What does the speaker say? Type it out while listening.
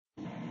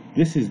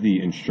This is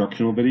the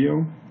instructional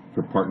video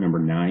for part number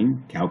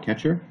 9, cow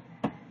catcher.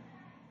 I'm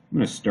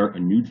going to start a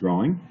new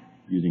drawing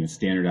using a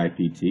standard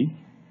IPT.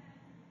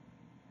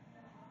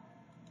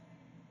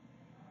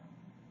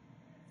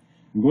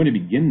 I'm going to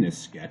begin this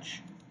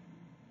sketch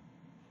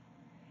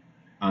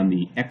on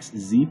the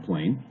XZ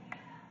plane.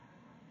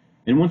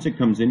 And once it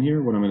comes in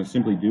here, what I'm going to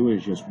simply do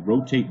is just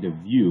rotate the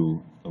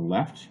view to the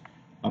left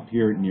up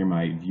here near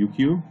my view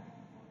cube.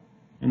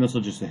 And this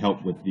will just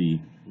help with the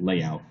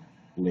layout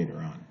later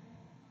on.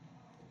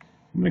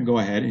 I'm going to go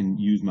ahead and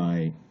use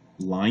my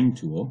line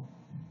tool,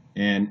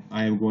 and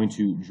I am going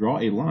to draw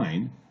a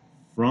line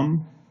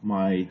from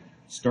my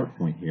start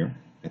point here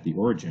at the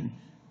origin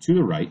to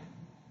the right,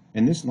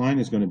 and this line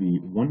is going to be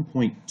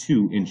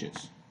 1.2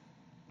 inches.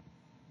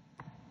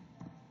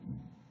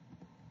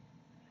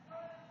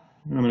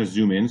 And I'm going to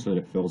zoom in so that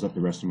it fills up the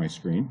rest of my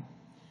screen.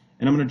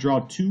 And I'm going to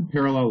draw two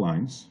parallel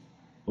lines,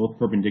 both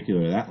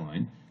perpendicular to that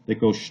line, that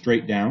go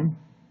straight down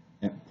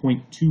at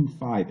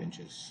 0.25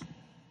 inches.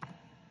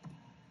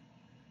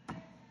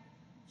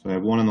 So I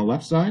have one on the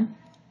left side,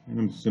 and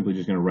I'm simply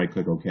just going to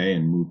right-click OK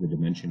and move the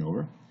dimension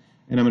over.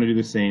 And I'm going to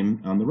do the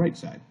same on the right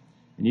side.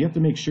 And you have to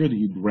make sure that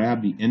you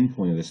grab the end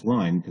point of this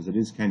line because it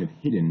is kind of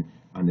hidden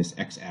on this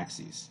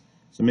x-axis.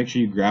 So make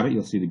sure you grab it.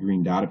 You'll see the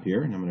green dot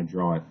appear, and I'm going to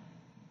draw it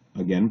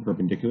again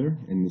perpendicular,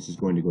 and this is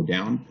going to go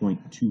down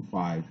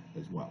 0.25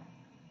 as well.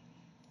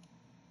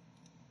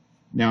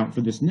 Now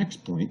for this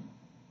next point,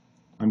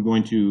 I'm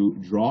going to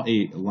draw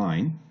a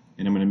line,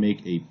 and I'm going to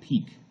make a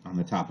peak on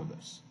the top of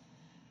this.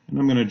 And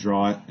I'm going to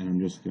draw it, and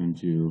I'm just going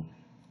to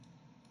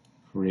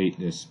create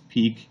this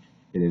peak.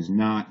 It is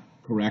not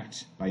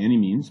correct by any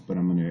means, but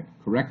I'm going to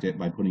correct it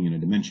by putting in a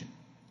dimension.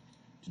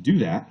 To do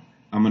that,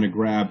 I'm going to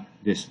grab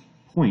this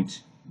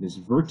point, this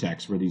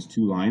vertex where these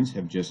two lines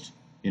have just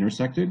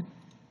intersected,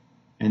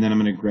 and then I'm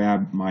going to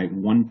grab my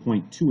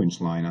 1.2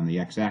 inch line on the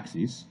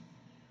x-axis,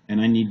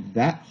 and I need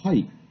that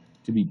height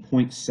to be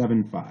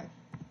 0.75.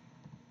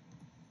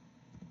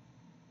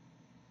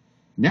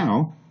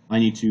 Now I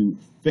need to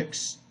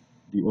fix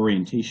the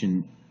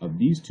orientation of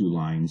these two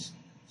lines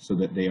so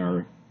that they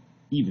are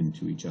even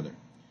to each other.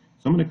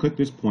 So I'm going to click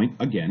this point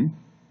again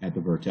at the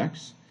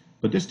vertex,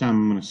 but this time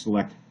I'm going to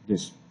select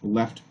this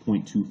left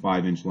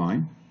 0.25 inch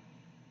line,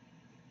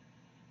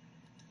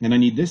 and I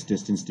need this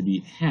distance to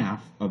be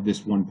half of this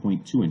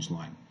 1.2 inch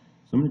line.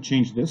 So I'm going to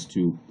change this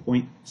to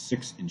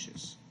 0.6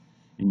 inches,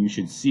 and you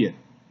should see it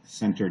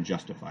center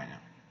justify now.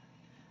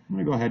 I'm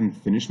going to go ahead and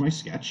finish my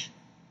sketch.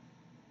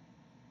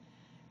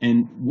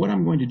 And what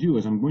I'm going to do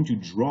is I'm going to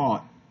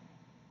draw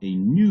a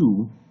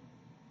new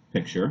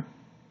picture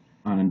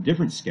on a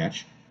different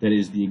sketch that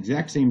is the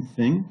exact same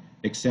thing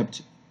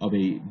except of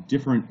a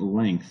different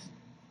length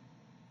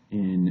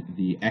in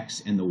the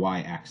X and the Y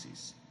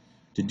axes.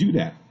 To do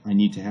that, I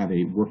need to have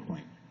a work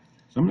plane.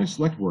 So I'm going to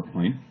select work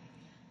plane,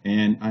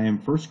 and I am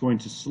first going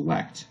to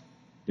select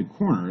the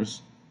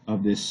corners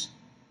of this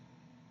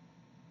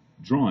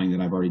drawing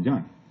that I've already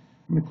done.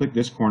 I'm going to click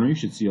this corner. You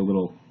should see a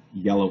little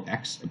yellow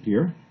X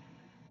appear.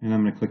 And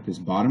I'm going to click this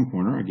bottom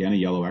corner, again a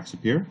yellow X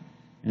appear,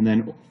 and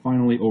then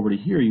finally over to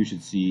here you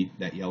should see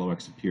that yellow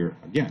X appear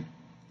again.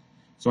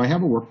 So I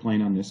have a work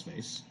plane on this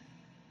face.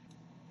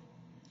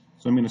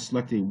 So I'm going to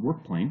select a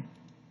work plane,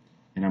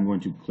 and I'm going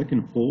to click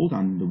and hold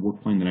on the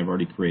work plane that I've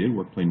already created,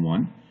 work plane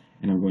 1,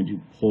 and I'm going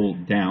to pull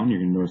down.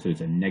 You're going to notice that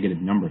it's a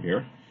negative number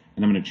here,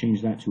 and I'm going to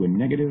change that to a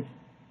negative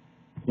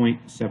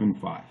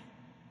 0.75.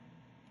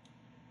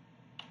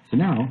 So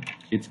now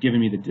it's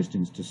giving me the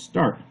distance to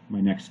start my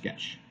next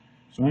sketch.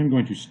 So I'm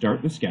going to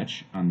start the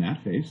sketch on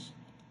that face,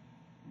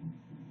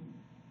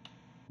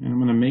 and I'm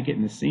going to make it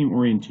in the same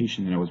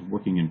orientation that I was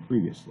working in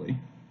previously.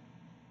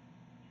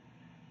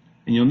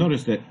 And you'll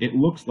notice that it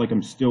looks like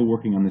I'm still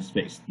working on this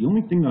face. The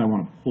only thing that I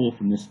want to pull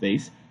from this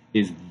face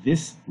is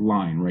this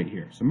line right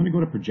here. So I'm going to go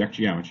to Project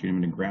Geometry, and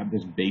I'm going to grab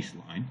this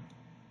baseline,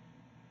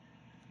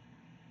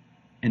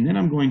 and then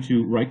I'm going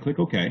to right-click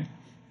OK,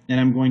 and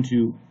I'm going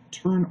to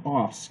turn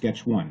off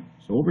Sketch 1.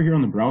 So over here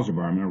on the browser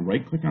bar, I'm going to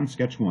right-click on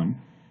Sketch 1,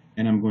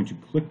 and I'm going to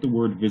click the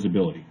word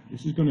visibility.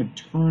 This is going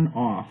to turn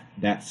off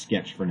that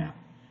sketch for now.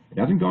 It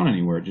hasn't gone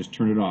anywhere, it just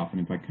turned it off. And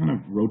if I kind of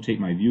rotate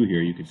my view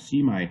here, you can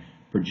see my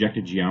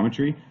projected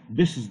geometry.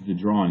 This is the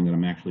drawing that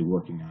I'm actually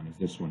working on, is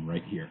this one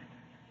right here.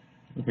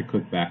 If I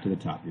click back to the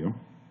top view,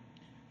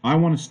 I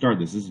want to start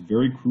this. This is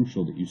very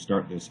crucial that you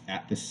start this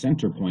at the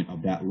center point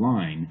of that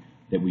line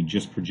that we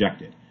just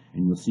projected.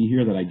 And you'll see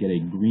here that I get a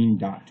green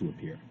dot to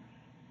appear.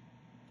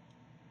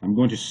 I'm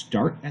going to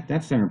start at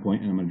that center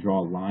point, and I'm going to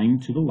draw a line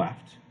to the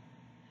left.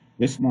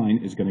 This line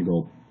is going to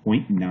go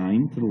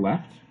 0.9 to the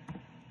left,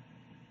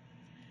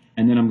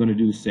 and then I'm going to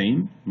do the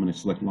same. I'm going to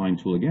select line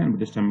tool again, but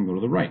this time I'm going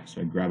to go to the right.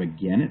 So I grab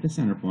again at the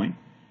center point,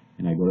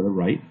 and I go to the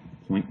right,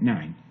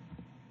 0.9.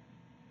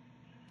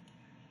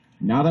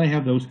 Now that I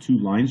have those two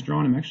lines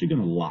drawn, I'm actually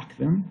going to lock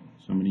them.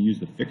 So I'm going to use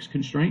the fix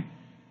constraint,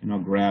 and I'll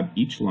grab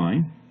each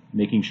line,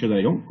 making sure that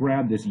I don't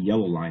grab this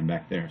yellow line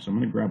back there. So I'm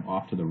going to grab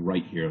off to the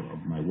right here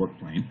of my work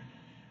plane,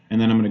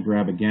 and then I'm going to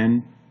grab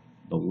again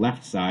the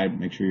left side.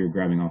 Make sure you're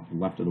grabbing off the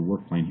left of the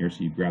work plane here,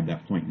 so you grab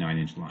that 0.9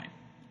 inch line.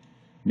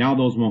 Now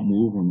those won't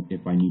move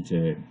if I need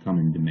to come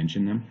and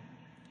dimension them.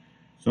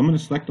 So I'm going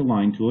to select the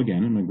line tool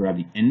again. I'm going to grab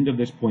the end of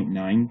this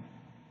 0.9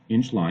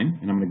 inch line,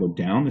 and I'm going to go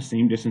down the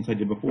same distance I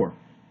did before,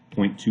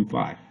 0.25.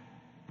 I'm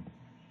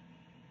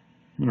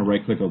going to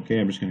right click OK.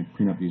 I'm just going to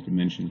clean up these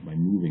dimensions by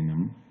moving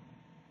them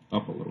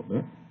up a little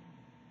bit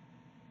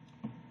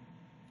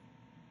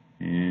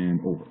and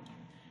over.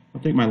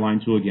 I'll take my line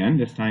tool again.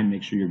 This time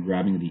make sure you're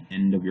grabbing the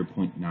end of your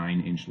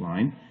 0.9 inch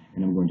line,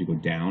 and I'm going to go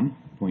down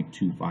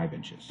 0.25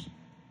 inches.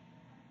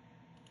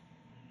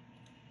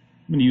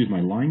 I'm going to use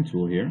my line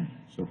tool here.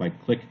 So if I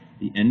click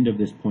the end of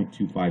this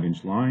 0.25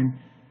 inch line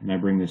and I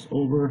bring this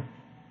over,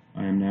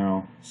 I am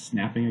now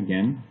snapping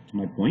again to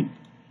my point,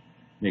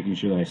 making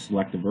sure that I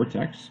select the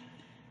vertex,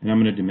 and I'm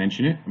going to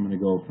dimension it. I'm going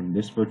to go from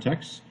this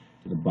vertex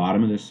to the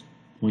bottom of this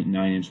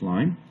 0.9 inch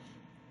line.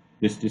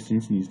 This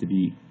distance needs to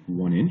be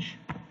 1 inch.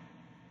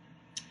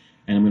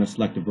 And I'm going to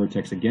select the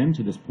vertex again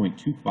to this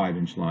 0.25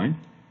 inch line,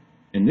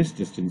 and this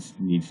distance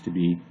needs to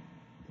be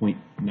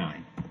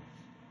 0.9.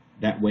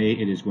 That way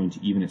it is going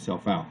to even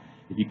itself out.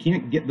 If you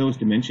can't get those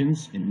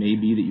dimensions, it may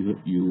be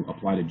that you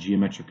applied a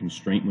geometric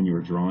constraint when you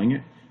were drawing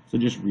it, so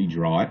just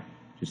redraw it.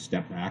 Just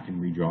step back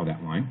and redraw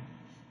that line.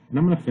 And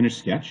I'm going to finish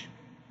sketch,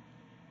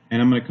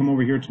 and I'm going to come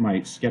over here to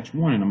my sketch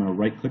 1, and I'm going to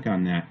right click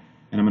on that,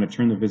 and I'm going to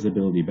turn the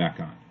visibility back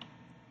on.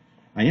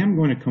 I am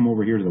going to come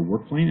over here to the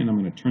work plane, and I'm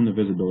going to turn the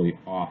visibility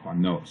off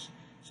on those.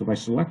 So if I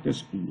select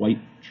this white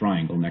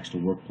triangle next to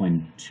work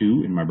plane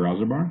 2 in my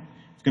browser bar,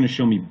 it's going to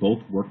show me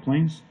both work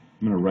planes.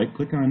 I'm going to right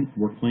click on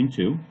work plane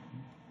 2,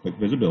 click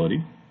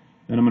visibility.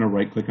 Then I'm going to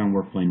right click on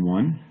work plane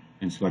 1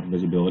 and select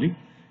visibility.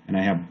 And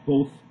I have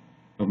both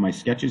of my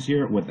sketches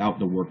here without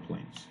the work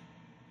planes.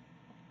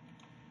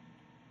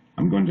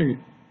 I'm going to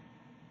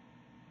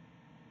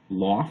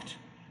loft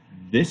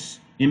this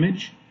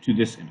image to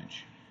this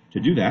image. To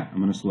do that, I'm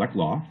going to select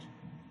loft.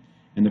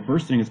 And the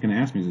first thing it's going to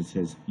ask me is it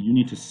says you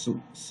need to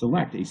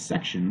select a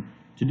section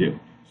to do.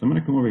 So I'm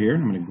going to come over here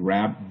and I'm going to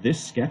grab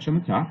this sketch on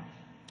the top.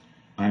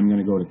 I'm going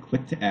to go to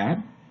click to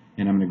add,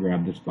 and I'm going to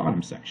grab this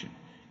bottom section.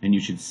 And you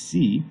should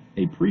see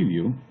a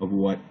preview of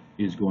what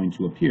is going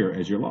to appear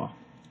as your loft.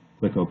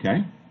 Click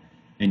OK,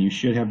 and you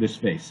should have this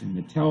face. And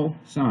the tell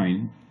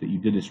sign that you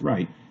did this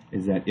right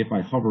is that if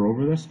I hover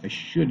over this, I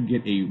should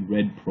get a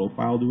red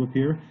profile to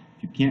appear.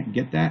 If you can't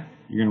get that,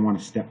 you're going to want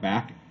to step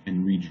back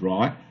and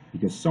redraw it,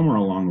 because somewhere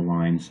along the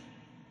lines,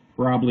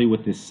 probably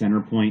with this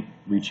center point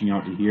reaching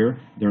out to here,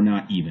 they're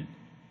not even.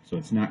 So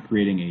it's not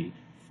creating a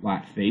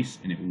flat face,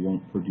 and it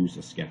won't produce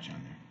a sketch on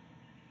there.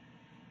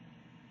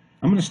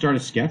 I'm going to start a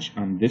sketch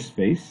on this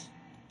face,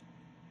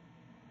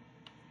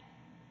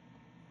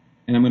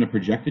 and I'm going to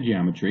project the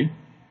geometry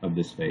of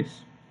this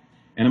face,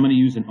 and I'm going to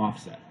use an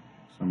offset.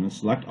 So I'm going to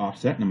select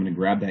offset, and I'm going to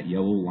grab that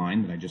yellow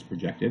line that I just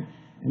projected,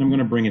 and I'm going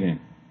to bring it in.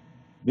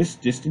 This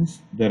distance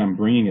that I'm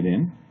bringing it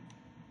in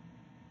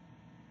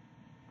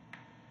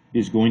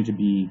is going to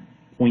be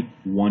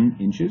 0.1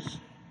 inches.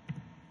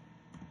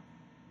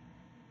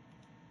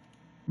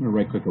 I'm going to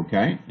right click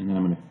OK, and then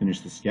I'm going to finish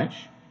the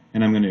sketch,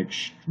 and I'm going to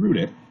extrude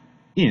it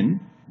in,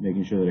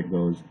 making sure that it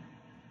goes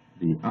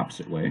the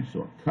opposite way,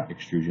 so a cut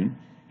extrusion,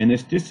 and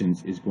this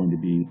distance is going to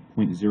be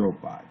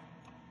 0.05.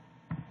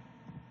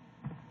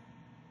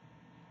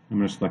 I'm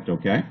going to select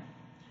OK, and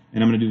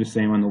I'm going to do the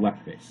same on the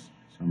left face.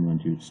 So I'm going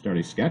to start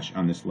a sketch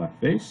on this left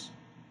face.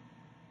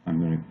 I'm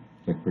going to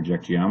click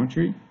project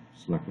geometry,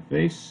 select the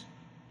face,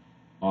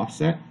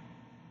 offset,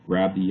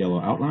 grab the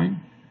yellow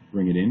outline,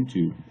 bring it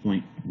into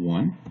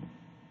 0.1,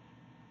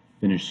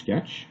 finish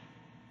sketch,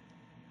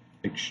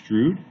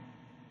 extrude,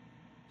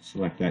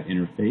 select that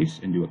inner face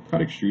and do a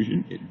cut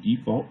extrusion. It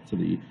default to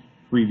the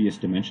previous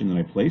dimension that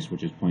I placed,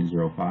 which is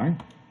 0.05,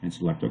 and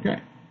select OK.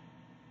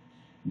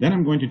 Then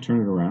I'm going to turn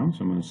it around,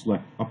 so I'm going to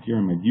select up here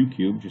on my view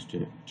cube just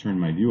to turn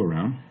my view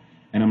around,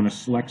 and I'm going to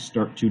select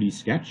Start 2D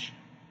Sketch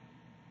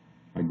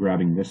by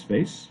grabbing this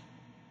face.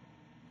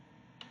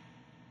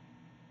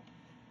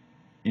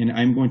 And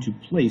I'm going to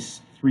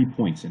place 3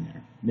 points in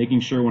there, making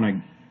sure when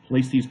I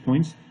place these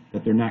points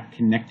that they're not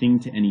connecting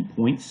to any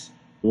points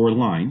or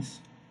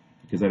lines,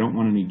 because I don't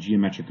want any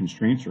geometric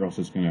constraints or else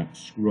it's going to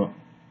screw up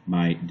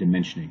my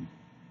dimensioning.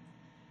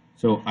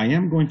 So I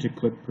am going to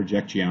click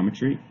Project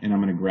Geometry, and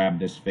I'm going to grab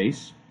this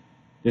face.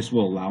 This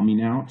will allow me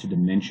now to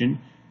dimension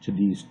to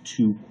these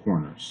 2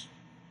 corners.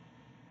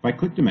 If I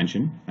click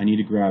Dimension, I need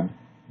to grab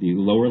the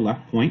lower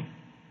left point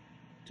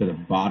to the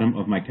bottom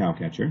of my cow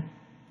catcher.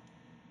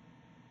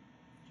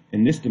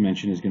 And this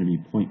dimension is going to be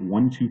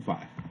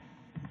 0.125.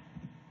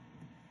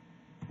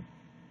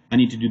 I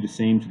need to do the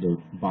same to the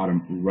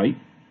bottom right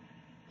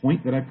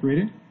point that I've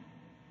created.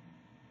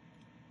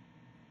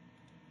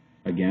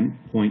 Again,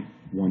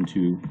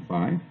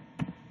 0.125.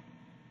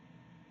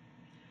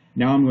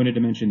 Now I'm going to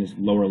dimension this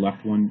lower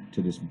left one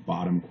to this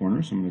bottom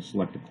corner. So I'm going to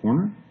select the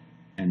corner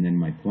and then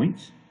my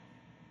points.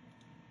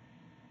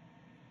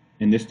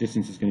 And this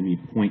distance is going to be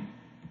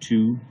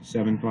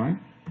 0.275.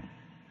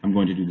 I'm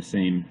going to do the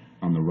same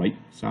on the right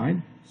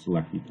side.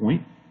 Select the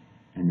point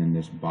and then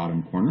this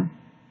bottom corner.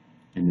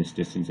 And this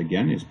distance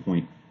again is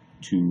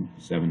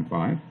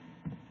 0.275.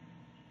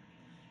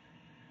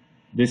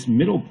 This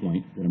middle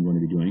point that I'm going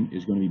to be doing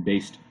is going to be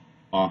based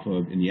off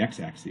of, in the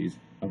x-axis,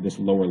 of this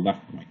lower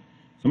left point.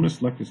 So I'm going to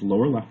select this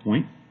lower left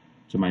point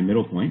to my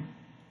middle point,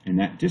 and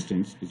that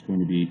distance is going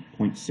to be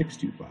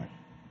 0.625.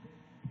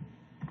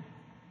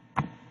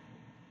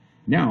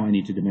 Now I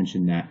need to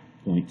dimension that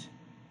point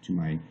to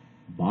my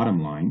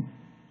bottom line,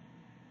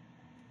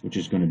 which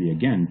is going to be,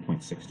 again,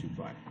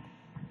 0.625.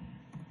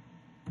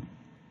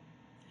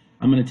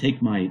 I'm going to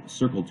take my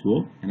circle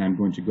tool, and I'm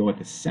going to go at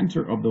the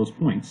center of those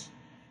points,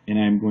 and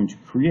I'm going to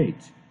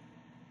create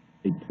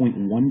a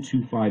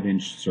 0.125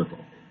 inch circle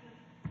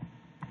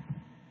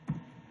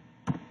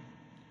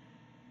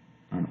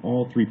on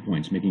all 3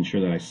 points, making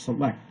sure that I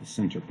select the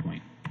center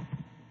point.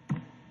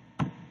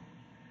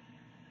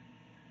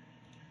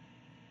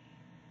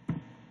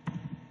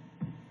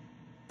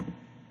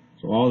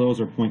 So all of those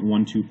are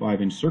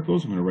 0.125 inch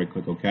circles. I'm going to right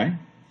click OK.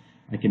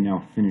 I can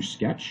now finish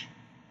sketch.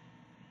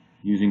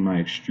 Using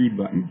my extrude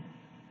button,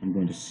 I'm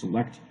going to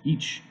select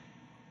each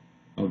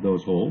of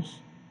those holes,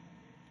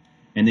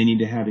 and they need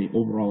to have an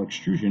overall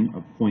extrusion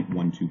of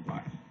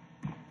 0.125.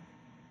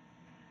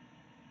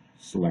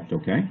 Select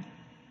OK.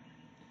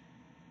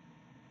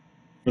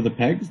 For the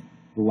pegs,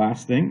 the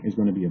last thing is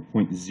going to be a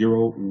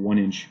 0.01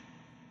 inch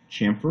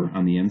chamfer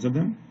on the ends of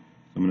them.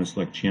 So I'm going to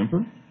select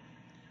chamfer.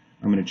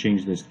 I'm going to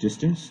change this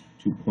distance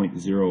to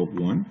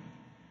 0.01,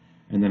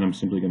 and then I'm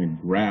simply going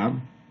to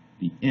grab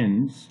the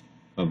ends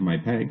of my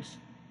pegs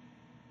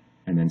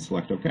and then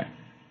select OK.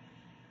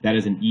 That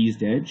is an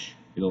eased edge.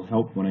 It'll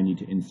help when I need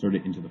to insert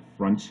it into the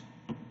front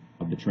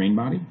of the train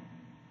body.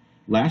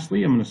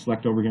 Lastly, I'm going to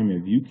select over here in my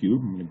view cube.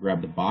 I'm going to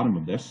grab the bottom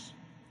of this.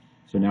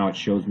 So now it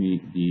shows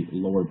me the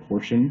lower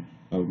portion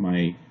of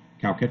my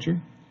cow catcher.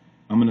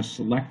 I'm going to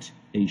select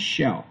a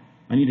shell.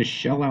 I need to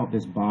shell out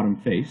this bottom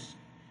face,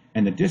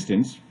 and the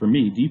distance for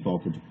me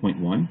defaulted to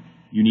 0.1.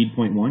 You need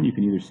 0.1. You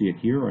can either see it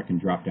here, or I can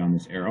drop down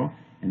this arrow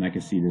and I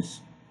can see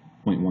this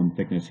 0.1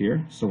 thickness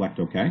here. Select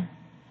OK.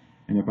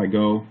 And if I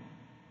go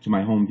to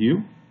my home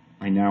view,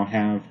 I now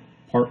have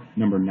part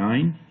number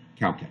 9,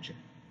 cow catcher.